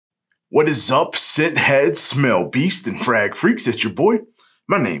What is up, scent heads, smell beast, and frag freaks? It's your boy.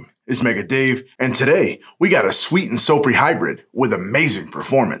 My name is Mega Dave, and today we got a sweet and soapy hybrid with amazing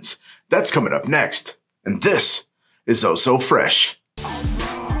performance. That's coming up next, and this is Eau So Fraiche.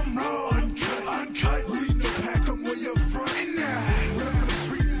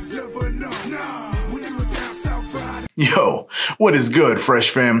 Yo, what is good,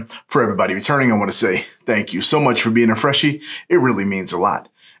 Fresh fam? For everybody returning, I want to say thank you so much for being a freshie. It really means a lot.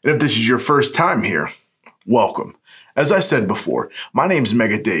 And if this is your first time here, welcome. As I said before, my name's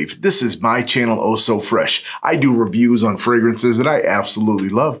Mega Dave. This is my channel, Eau So Fraiche. I do reviews on fragrances that I absolutely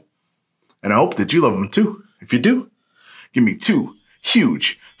love. And I hope that you love them too. If you do, give me 2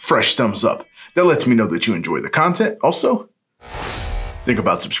 huge, fresh thumbs up. That lets me know that you enjoy the content. Also, think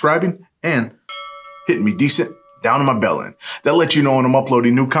about subscribing and hitting me decent down on my bell end. That lets you know when I'm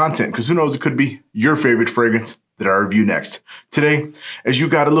uploading new content, because who knows, it could be your favorite fragrance that I review next. Today, as you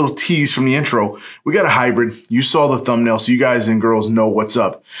got a little tease from the intro, we got a hybrid. You saw the thumbnail, so you guys and girls know what's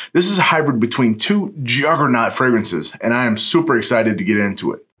up. This is a hybrid between 2 juggernaut fragrances, and I am super excited to get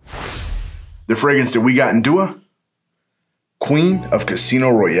into it. The fragrance that we got in Dua, Queen of Casino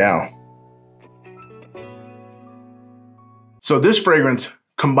Royale. So this fragrance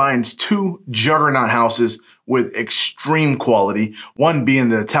combines 2 juggernaut houses with extreme quality, one being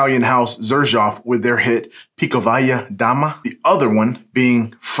the Italian house Xerjoff with their hit Pikovaya, Dama, the other one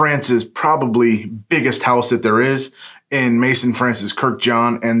being France's probably biggest house that there is in Mason, France's Kirk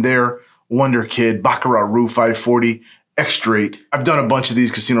John, and their wonder kid Baccarat Rue 540 Extra 8. I've done a bunch of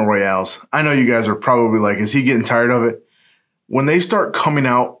these Casino Royales. I know you guys are probably like, is he getting tired of it? When they start coming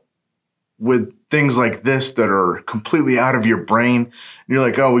out with things like this that are completely out of your brain, and you're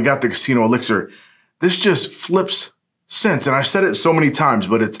like, oh, we got the Casino Elixir. This just flips scents. And I've said it so many times,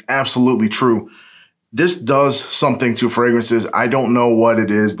 but it's absolutely true. This does something to fragrances. I don't know what it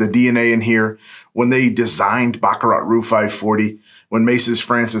is. The DNA in here, when they designed Baccarat Rue 540, when Macy's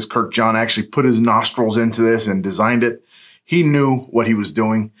Francis Kirk John actually put his nostrils into this and designed it, he knew what he was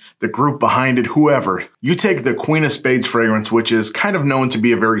doing. The group behind it, whoever. You take the Queen of Spades fragrance, which is kind of known to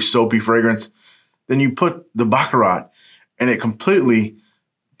be a very soapy fragrance, then you put the Baccarat, and it completely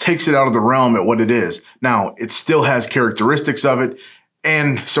takes it out of the realm at what it is. Now, it still has characteristics of it,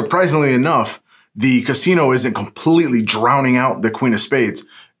 and surprisingly enough, the Casino isn't completely drowning out the Queen of Spades.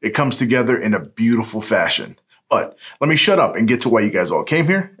 It comes together in a beautiful fashion. But let me shut up and get to why you guys all came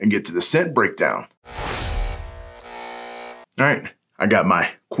here and get to the scent breakdown. All right, I got my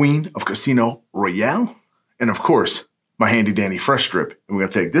Queen of Casino Royale, and of course, my handy dandy fresh strip. And we're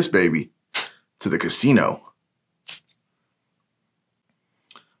gonna take this baby to the Casino.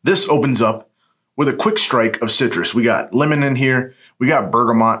 This opens up with a quick strike of citrus. We got lemon in here, we got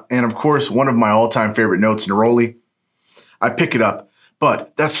bergamot, and of course, one of my all-time favorite notes, neroli. I pick it up,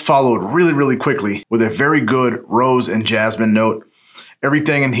 but that's followed really, really quickly with a very good rose and jasmine note.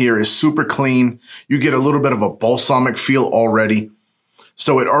 Everything in here is super clean. You get a little bit of a balsamic feel already.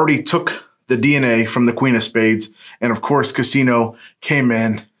 So it already took the DNA from the Queen of Spades. And of course, Casino came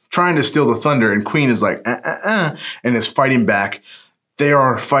in trying to steal the thunder, and Queen is like, and is fighting back. They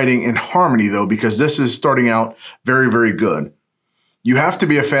are fighting in harmony though, because this is starting out very, very good. You have to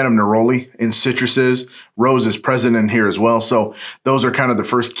be a fan of neroli in citruses. Rose is present in here as well. So those are kind of the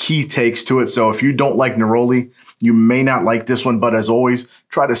first key takes to it. So if you don't like neroli, you may not like this one, but as always,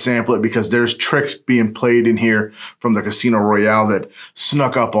 try to sample it because there's tricks being played in here from the Casino Royale that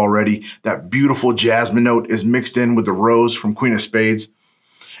snuck up already. That beautiful jasmine note is mixed in with the rose from Queen of Spades.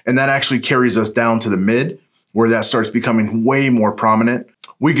 And that actually carries us down to the mid, where that starts becoming way more prominent.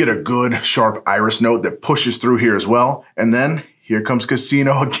 We get a good sharp iris note that pushes through here as well. And then here comes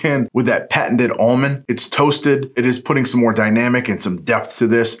Casino again with that patented almond. It's toasted. It is putting some more dynamic and some depth to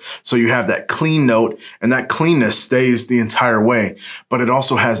this. So you have that clean note, and that cleanness stays the entire way. But it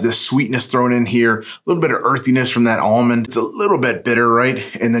also has this sweetness thrown in here, a little bit of earthiness from that almond. It's a little bit bitter, right?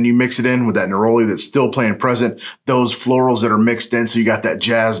 And then you mix it in with that neroli that's still playing present, those florals that are mixed in. So you got that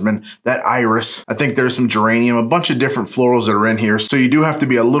jasmine, that iris. I think there's some geranium, a bunch of different florals that are in here. So you do have to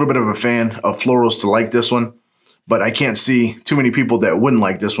be a little bit of a fan of florals to like this one. But I can't see too many people that wouldn't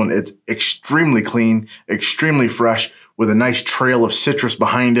like this one. It's extremely clean, extremely fresh, with a nice trail of citrus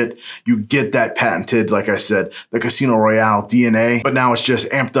behind it. You get that patented, like I said, the Casino Royale DNA, but now it's just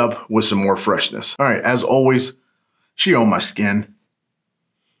amped up with some more freshness. All right, as always, she owned my skin.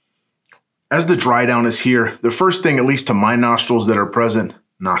 As the dry down is here, the first thing, at least to my nostrils that are present,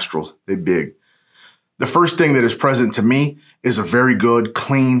 nostrils, they big. The first thing that is present to me is a very good,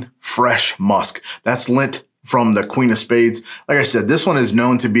 clean, fresh musk. That's lint from the Queen of Spades. Like I said, this one is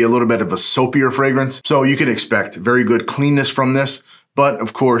known to be a little bit of a soapier fragrance, so you can expect very good cleanness from this, But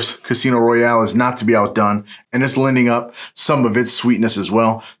of course, Casino Royale is not to be outdone, and it's lending up some of its sweetness as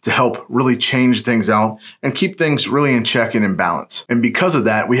well to help really change things out and keep things really in check and in balance. And because of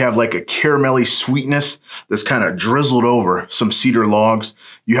that, we have like a caramelly sweetness that's kind of drizzled over some cedar logs.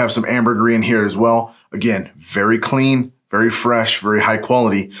 You have some ambergris in here as well. Again, very clean, very fresh, very high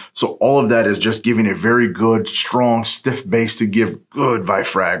quality. So all of that is just giving a very good, strong, stiff base to give good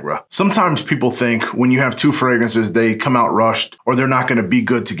Vifragra. Sometimes people think when you have two fragrances, they come out rushed or they're not going to be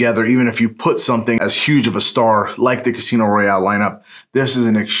good together, even if you put something as huge of a star like the Casino Royale lineup. This is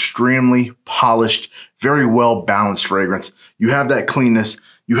an extremely polished, very well balanced fragrance. You have that cleanness,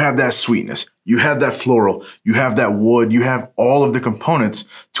 you have that sweetness, you have that floral, you have that wood, you have all of the components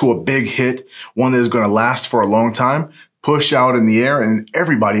to a big hit, one that is going to last for a long time, push out in the air, and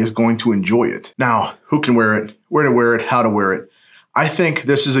everybody is going to enjoy it. Now, who can wear it, where to wear it, how to wear it? I think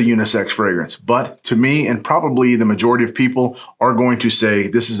this is a unisex fragrance, but to me, and probably the majority of people are going to say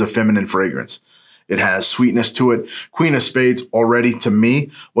this is a feminine fragrance. It has sweetness to it. Queen of Spades already, to me,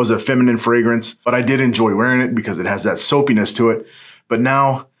 was a feminine fragrance, but I did enjoy wearing it because it has that soapiness to it. But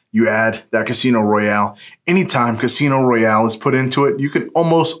now you add that Casino Royale. Anytime Casino Royale is put into it, you can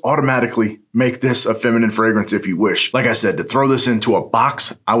almost automatically make this a feminine fragrance if you wish. Like I said, to throw this into a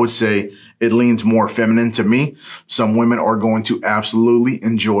box, I would say it leans more feminine to me. Some women are going to absolutely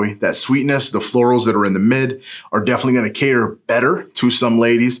enjoy that sweetness. The florals that are in the mid are definitely going to cater better to some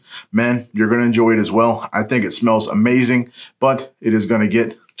ladies. Men, you're going to enjoy it as well. I think it smells amazing, but it is going to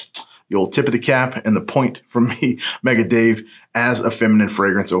get the old tip of the cap and the point from me, Mega Dave, as a feminine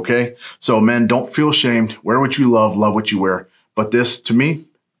fragrance, okay? So men, don't feel ashamed. Wear what you love what you wear. But this, to me,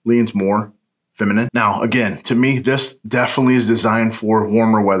 leans more feminine. Now, again, to me, this definitely is designed for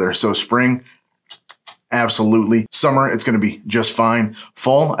warmer weather. So spring, absolutely. Summer, it's gonna be just fine.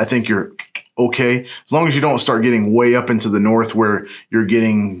 Fall, I think you're okay. As long as you don't start getting way up into the north where you're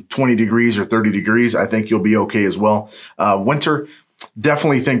getting 20 degrees or 30 degrees, I think you'll be okay as well. Winter,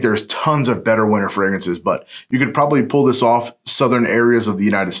 definitely think there's tons of better winter fragrances, but you could probably pull this off southern areas of the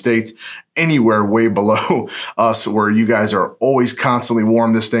United States, anywhere way below us where you guys are always constantly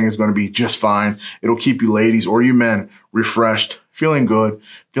warm. This thing is going to be just fine. It'll keep you ladies or you men refreshed, feeling good,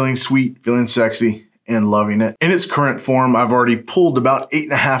 feeling sweet, feeling sexy, and loving it. In its current form, I've already pulled about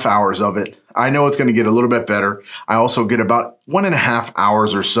 8.5 hours of it. I know it's going to get a little bit better. I also get about 1.5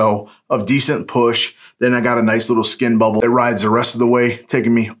 hours or so of decent push. Then I got a nice little skin bubble that rides the rest of the way,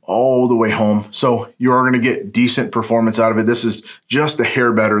 taking me all the way home. So you are going to get decent performance out of it. This is just a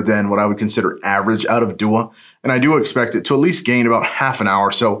hair better than what I would consider average out of Dua. And I do expect it to at least gain about half an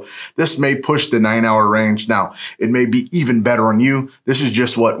hour. So this may push the 9-hour range. Now, it may be even better on you. This is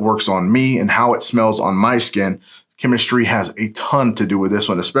just what works on me and how it smells on my skin. Chemistry has a ton to do with this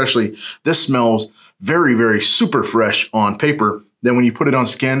one, especially this smells very, very super fresh on paper. Then when you put it on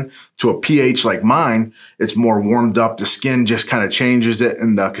skin to a pH like mine, it's more warmed up. The skin just kind of changes it,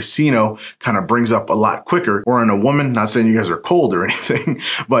 and the Casino kind of brings up a lot quicker. Or in a woman, not saying you guys are cold or anything,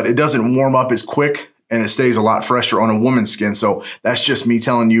 but it doesn't warm up as quick and it stays a lot fresher on a woman's skin. So that's just me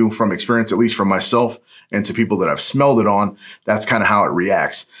telling you from experience, at least from myself and to people that I've smelled it on, that's kind of how it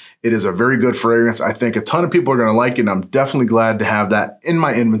reacts. It is a very good fragrance. I think a ton of people are going to like it, and I'm definitely glad to have that in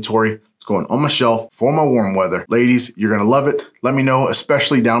my inventory. It's going on my shelf for my warm weather. Ladies, you're going to love it. Let me know,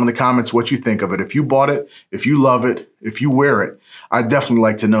 especially down in the comments, what you think of it. If you bought it, if you love it, if you wear it, I'd definitely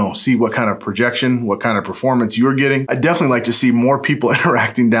like to know, see what kind of projection, what kind of performance you're getting. I'd definitely like to see more people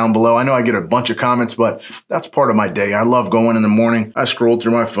interacting down below. I know I get a bunch of comments, but that's part of my day. I love going in the morning. I scroll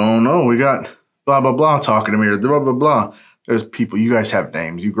through my phone. Oh, we got blah, blah, blah talking to me, or blah, blah, blah. There's people, you guys have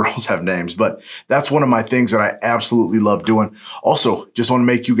names, you girls have names, but that's one of my things that I absolutely love doing. Also, just want to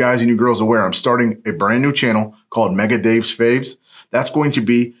make you guys and you girls aware, I'm starting a brand new channel called Mega Dave's Faves. That's going to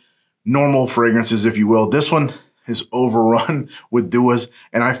be normal fragrances, if you will. This one is overrun with Duas,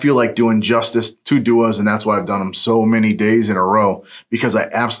 and I feel like doing justice to Duas, and that's why I've done them so many days in a row, because I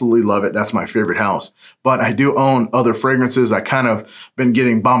absolutely love it. That's my favorite house. But I do own other fragrances. I kind of been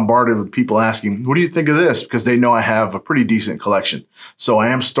getting bombarded with people asking, what do you think of this? Because they know I have a pretty decent collection. So I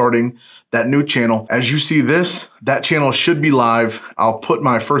am starting that new channel. As you see this, that channel should be live. I'll put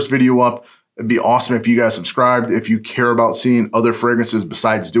my first video up. It'd be awesome if you guys subscribed. If you care about seeing other fragrances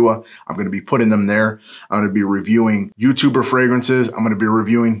besides Dua, I'm going to be putting them there. I'm going to be reviewing YouTuber fragrances. I'm going to be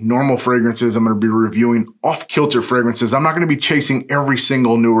reviewing normal fragrances. I'm going to be reviewing off-kilter fragrances. I'm not going to be chasing every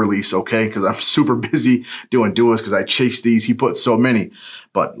single new release, okay? Because I'm super busy doing Duas because I chase these. He put so many.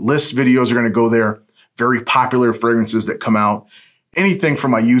 But list videos are going to go there. Very popular fragrances that come out. anything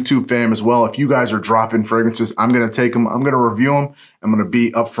from my YouTube fam as well. If you guys are dropping fragrances, I'm going to take them. I'm going to review them. I'm going to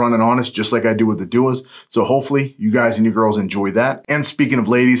be upfront and honest, just like I do with the Duas. So hopefully you guys and your girls enjoy that. And speaking of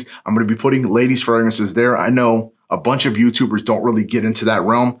ladies, I'm going to be putting ladies fragrances there. I know a bunch of YouTubers don't really get into that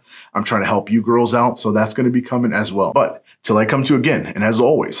realm. I'm trying to help you girls out. So that's going to be coming as well. But till I come to you again, and as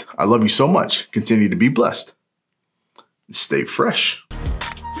always, I love you so much. Continue to be blessed. Stay fresh.